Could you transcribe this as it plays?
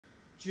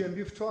Jim,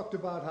 you've talked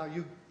about how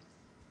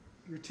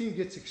your team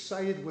gets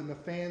excited when the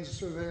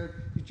fans are there.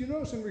 Did you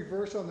notice in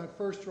reverse on that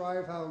first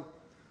drive how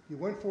you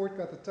went for it,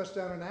 got the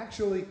touchdown, and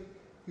actually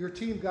your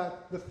team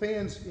got the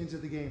fans into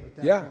the game at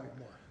that point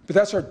more? But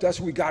that's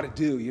what we got to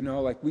do, you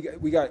know. Like we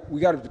got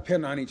to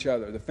depend on each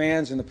other. The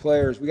fans and the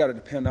players, we got to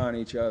depend on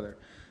each other,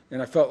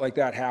 and I felt like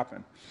that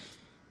happened.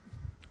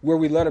 Where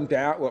we let them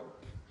down,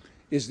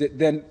 is that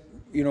then,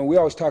 you know, we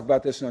always talk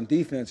about this on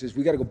defense, is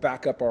we got to go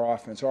back up our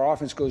offense. Our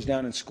offense goes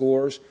down and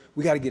scores.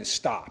 We got to get a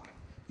stop.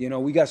 You know,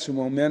 we got some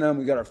momentum.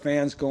 We got our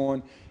fans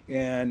going,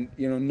 and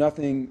you know,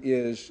 nothing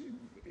is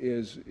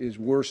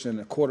worse than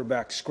a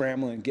quarterback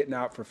scrambling and getting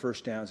out for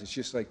first downs. It's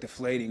just like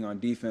deflating on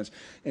defense,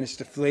 and it's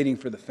deflating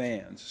for the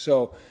fans.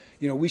 So,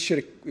 you know,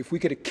 if we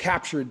could have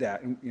captured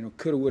that, and, you know,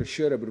 coulda, woulda,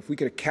 shoulda, but if we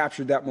could have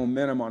captured that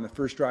momentum on the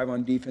first drive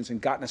on defense and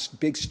gotten a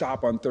big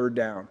stop on third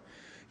down,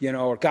 you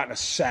know, or gotten a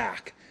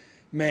sack,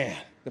 man,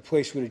 the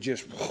place would have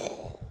just,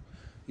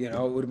 you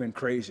know, it would have been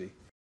crazy.